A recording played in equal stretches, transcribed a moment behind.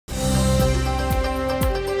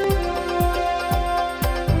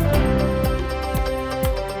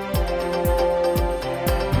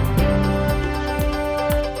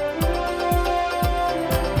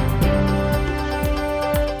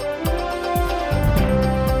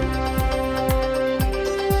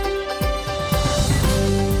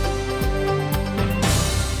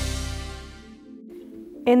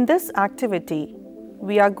In this activity,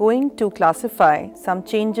 we are going to classify some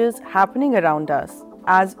changes happening around us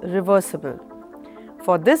as reversible.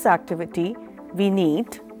 For this activity, we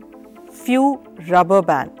need few rubber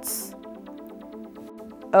bands,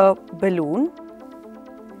 a balloon.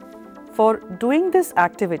 For doing this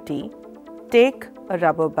activity, take a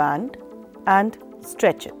rubber band and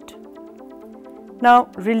stretch it. Now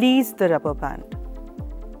release the rubber band.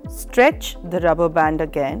 Stretch the rubber band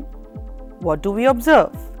again. What do we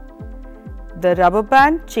observe? The rubber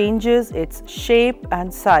band changes its shape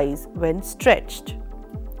and size when stretched.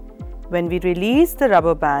 When we release the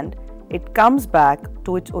rubber band, it comes back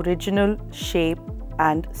to its original shape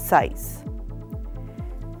and size.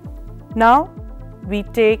 Now we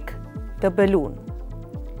take the balloon.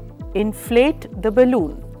 Inflate the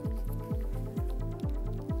balloon.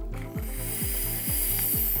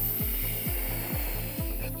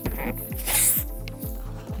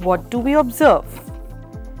 What do we observe?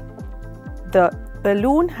 The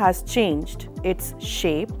balloon has changed its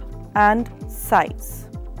shape and size.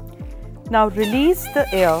 Now release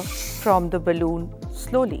the air from the balloon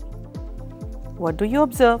slowly. What do you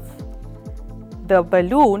observe? The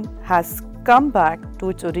balloon has come back to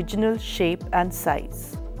its original shape and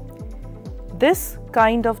size. This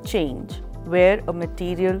kind of change, where a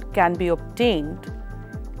material can be obtained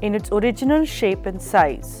in its original shape and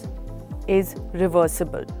size, is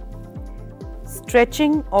reversible.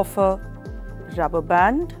 Stretching of a rubber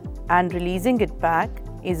band and releasing it back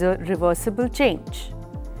is a reversible change.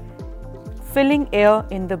 Filling air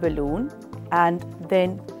in the balloon and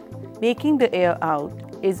then making the air out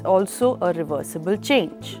is also a reversible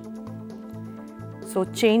change. So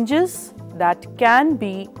changes that can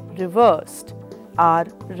be reversed are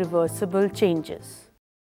reversible changes.